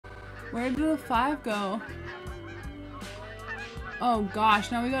Where did the 5 go? Oh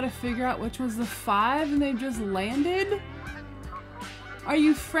gosh, now we gotta figure out which was the 5 and they just landed? Are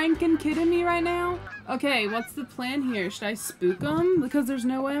you franken kidding me right now? Okay, what's the plan here? Should I spook them? Because there's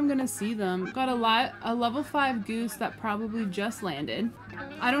no way I'm gonna see them. Got a level 5 goose that probably just landed.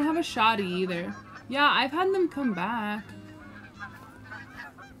 I don't have a shoddy either. Yeah, I've had them come back.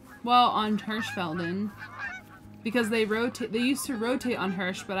 Well, on Hirschfelden. Because they rotate. They used to rotate on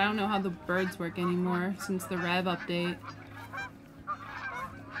Hirsch, but I don't know how the birds work anymore since the Rev update.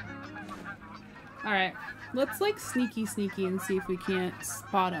 Alright, let's like sneaky and see if we can't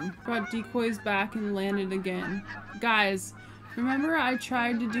spot them. Brought decoys back and landed again. Guys, remember I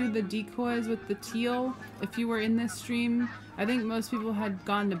tried to do the decoys with the teal? If you were in this stream, I think most people had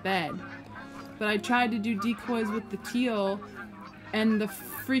gone to bed. But I tried to do decoys with the teal and the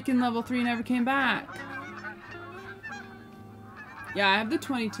freaking level 3 never came back. Yeah, I have the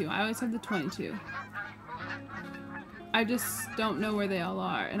 22. I always have the 22. I just don't know where they all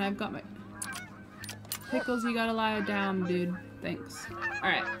are. And I've got my... Pickles, you gotta lie down, dude. Thanks.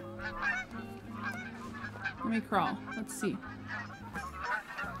 Alright. Let me crawl. Let's see.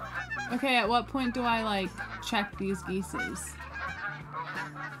 Okay, at what point do I, like, check these geeses?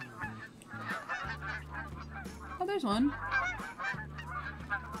 Oh, there's one.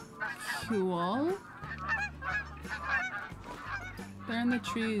 Cool. They're in the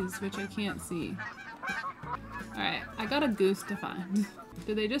trees, which I can't see. Alright, I got a goose to find.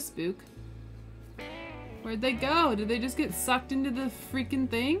 Did they just spook? Where'd they go? Did they just get sucked into the freaking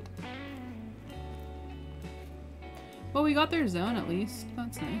thing? Well, we got their zone at least.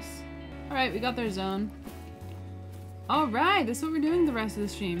 That's nice. Alright, we got their zone. Alright, this is what we're doing the rest of the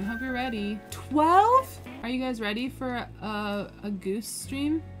stream. Hope you're ready. 12? Are you guys ready for a goose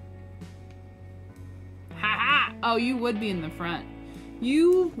stream? Haha! Oh, you would be in the front.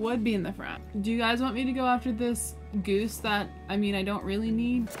 You would be in the front. Do you guys want me to go after this goose that, I mean, I don't really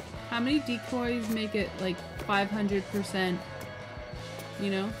need? How many decoys make it like 500%,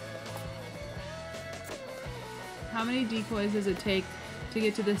 you know? How many decoys does it take to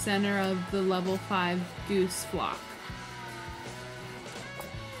get to the center of the level 5 goose flock?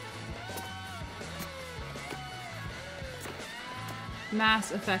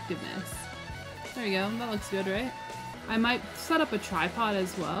 Mass effectiveness. There you go, that looks good, right? I might set up a tripod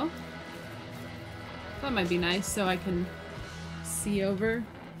as well. That might be nice so I can see over.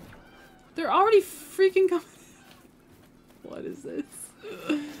 They're already freaking coming. What is this?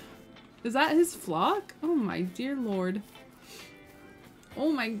 Is that his flock? Oh my dear lord.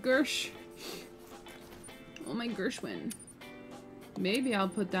 Oh my Gersh. Oh my Gershwin. Maybe I'll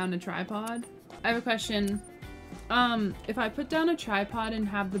put down a tripod. I have a question. If I put down a tripod and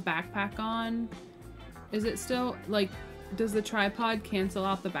have the backpack on, is it still, like, does the tripod cancel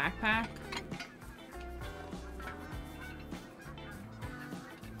out the backpack?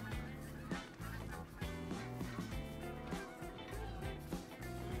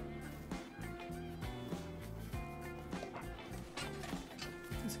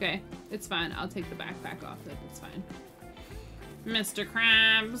 It's okay. It's fine. I'll take the backpack off it. It's fine. Mr.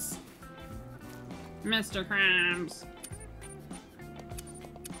 Krabs. Mr. Krabs.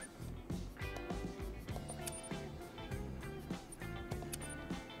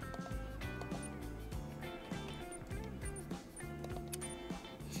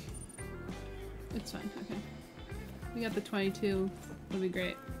 It's fine, okay. We got the 22. It'll be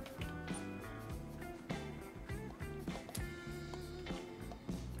great.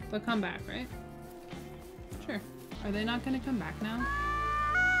 They'll come back, right? Sure. Are they not gonna come back now?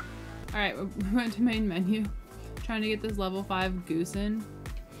 Alright, we went to main menu. Trying to get this level 5 goose in.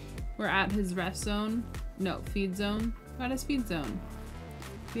 We're at his rest zone. No, feed zone. Got his feed zone.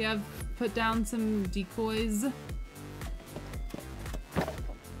 We have put down some decoys.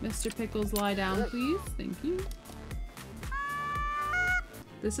 Mr. Pickles, lie down, please. Thank you.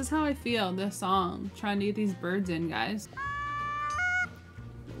 This is how I feel, this song. Trying to get these birds in, guys.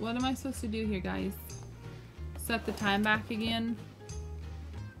 What am I supposed to do here, guys? Set the time back again?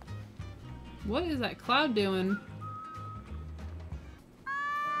 What is that cloud doing?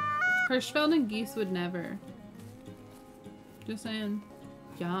 Hirschfeld and geese would never. Just saying.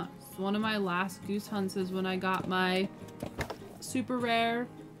 Yeah, one of my last goose hunts is when I got my super rare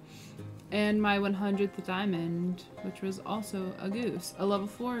and my 100th diamond, which was also a goose, a level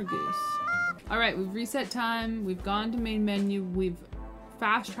 4 goose. Alright, we've reset time, we've gone to main menu, we've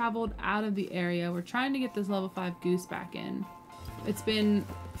fast traveled out of the area. We're trying to get this level 5 goose back in. It's been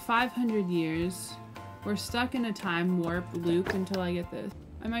 500 years. We're stuck in a time warp loop until I get this.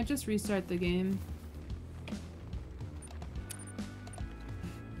 I might just restart the game.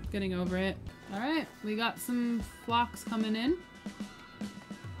 Getting over it. Alright, we got some flocks coming in.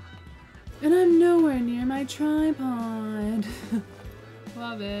 And I'm nowhere near my tripod.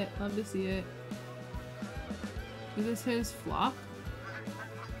 Love it. Love to see it. Is this his flock?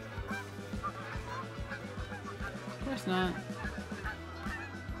 Of course not.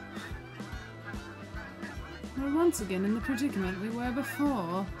 We're once again in the predicament we were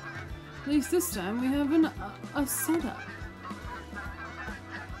before. At least this time we have a setup.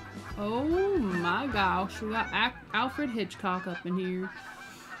 Oh my gosh, we got Alfred Hitchcock up in here.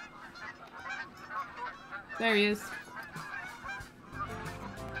 There he is.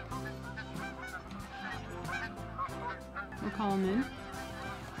 We'll call him in.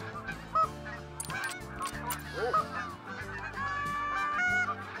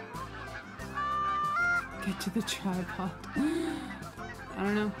 Get to the tripod. I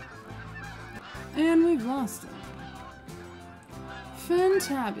don't know. And we've lost him.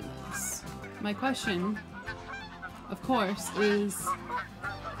 Fantabulous. My question, of course, is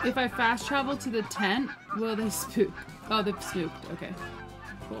if I fast travel to the tent, will they spook? Oh, they've spooked. Okay.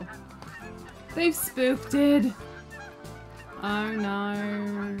 Cool. They've spooked it. Oh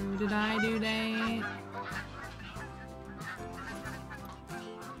no. Did I do that?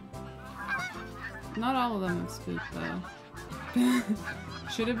 Not all of them have spooked though.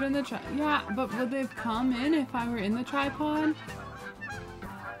 Should have been the yeah, but would they have come in if I were in the tripod?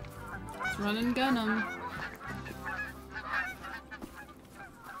 Let's run and gun them.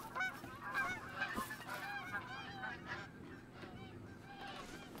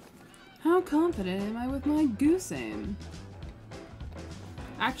 How confident am I with my goose aim?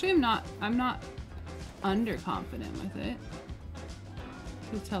 Actually, I'm not underconfident with it,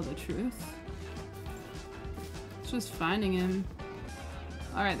 to tell the truth. It's just finding him.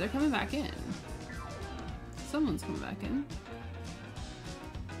 Alright, they're coming back in. Someone's coming back in.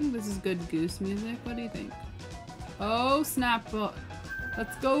 I think this is good goose music. What do you think? Oh, snap.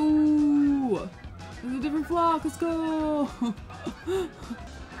 Let's go! There's a different flock. Let's go!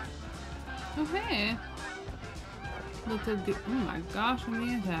 Oh, hey. Look at oh my gosh, I'm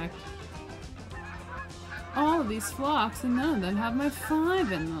being attacked. All of these flocks and none of them have my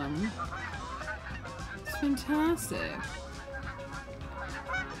 5 in them. It's fantastic.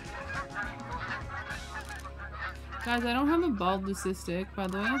 Guys, I don't have a bald leucistic, by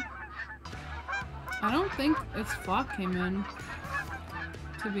the way. I don't think its flock came in,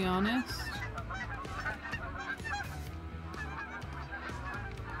 to be honest.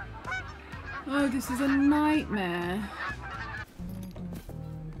 Oh, this is a nightmare.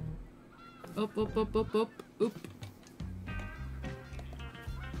 Oop, oop, oop, oop, oop, oop.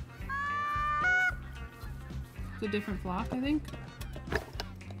 It's a different flock, I think.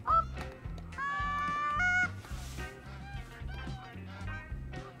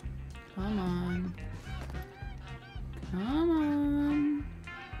 Come on. Come on.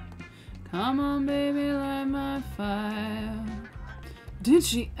 Come on, baby, light my fire. Did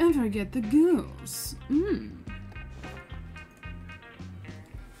she ever get the goose?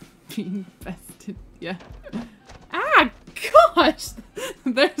 Being bested, yeah. Ah, gosh!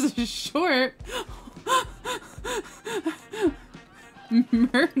 There's a short.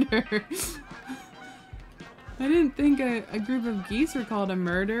 Murder. I didn't think a group of geese were called a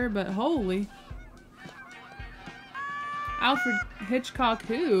murder, but holy. Alfred Hitchcock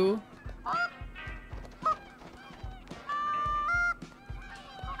who?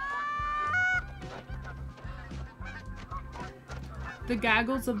 The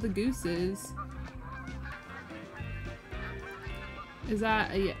gaggles of the gooses. Is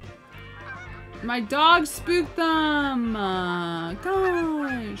that a yeah? My dog spooked them!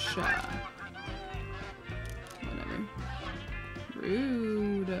 Gosh! Whatever.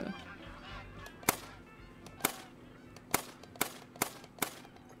 Rude.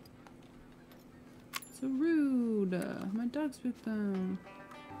 So rude. My dog spooked them.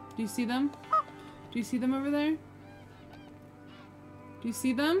 Do you see them? Do you see them over there? Do you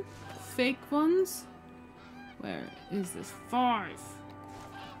see them? Fake ones? Where is this 5?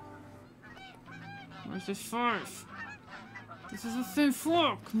 Where's this 5? This is the same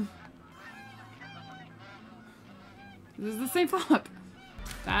flock. This is the same flock.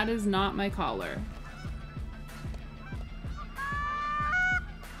 That is not my collar.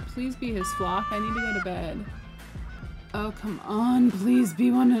 Please be his flock. I need to go to bed. Oh, come on. Please be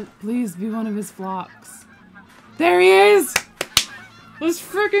one of his flocks. There he is! Let's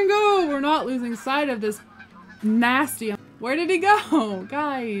freaking go! We're not losing sight of this nasty. Where did he go?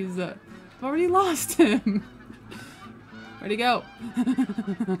 Guys, I've already lost him. Where'd he go?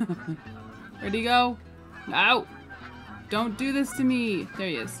 Where'd he go? No! Don't do this to me. There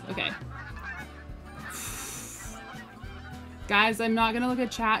he is. Okay. Guys, I'm not gonna look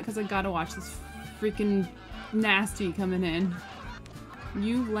at chat because I gotta watch this freaking nasty coming in.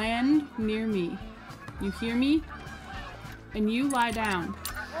 You land near me. You hear me? And you lie down.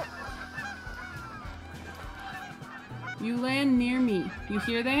 You land near me. You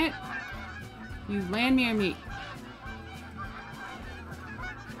hear that? You land near me.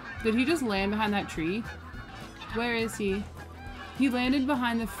 Did he just land behind that tree? Where is he? He landed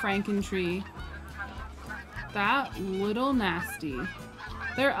behind the Franken tree. That little nasty.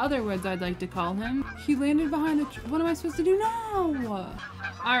 There are other words I'd like to call him. He landed behind the tree. What am I supposed to do now?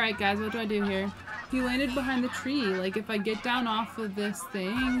 Alright guys, what do I do here? He landed behind the tree. Like if I get down off of this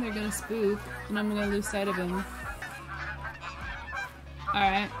thing, they're gonna spook and I'm gonna lose sight of him.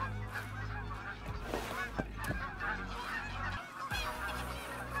 Alright.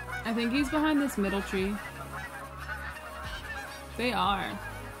 I think he's behind this middle tree. They are.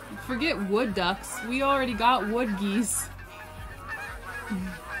 Forget wood ducks. We already got wood geese.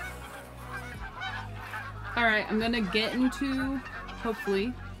 Alright, I'm gonna get into,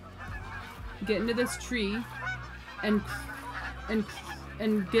 hopefully, get into this tree and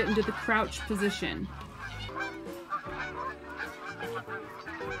get into the crouch position.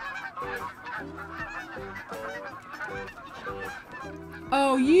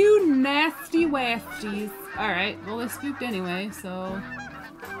 Oh, you nasty wasties. Alright, well they spooked anyway, so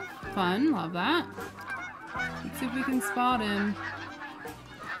fun, love that. Let's see if we can spot him.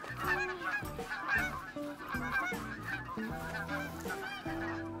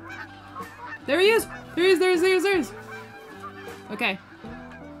 There he is! There he is, there he is. Okay.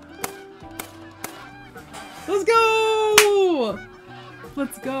 Let's go!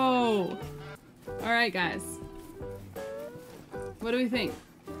 Let's go! Alright guys. What do we think?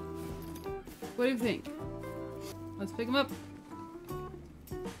 What do you think? Let's pick him up.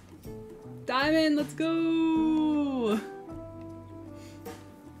 Diamond, let's go!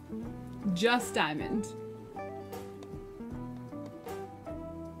 Just diamond.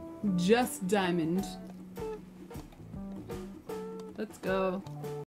 Just diamond. Let's go.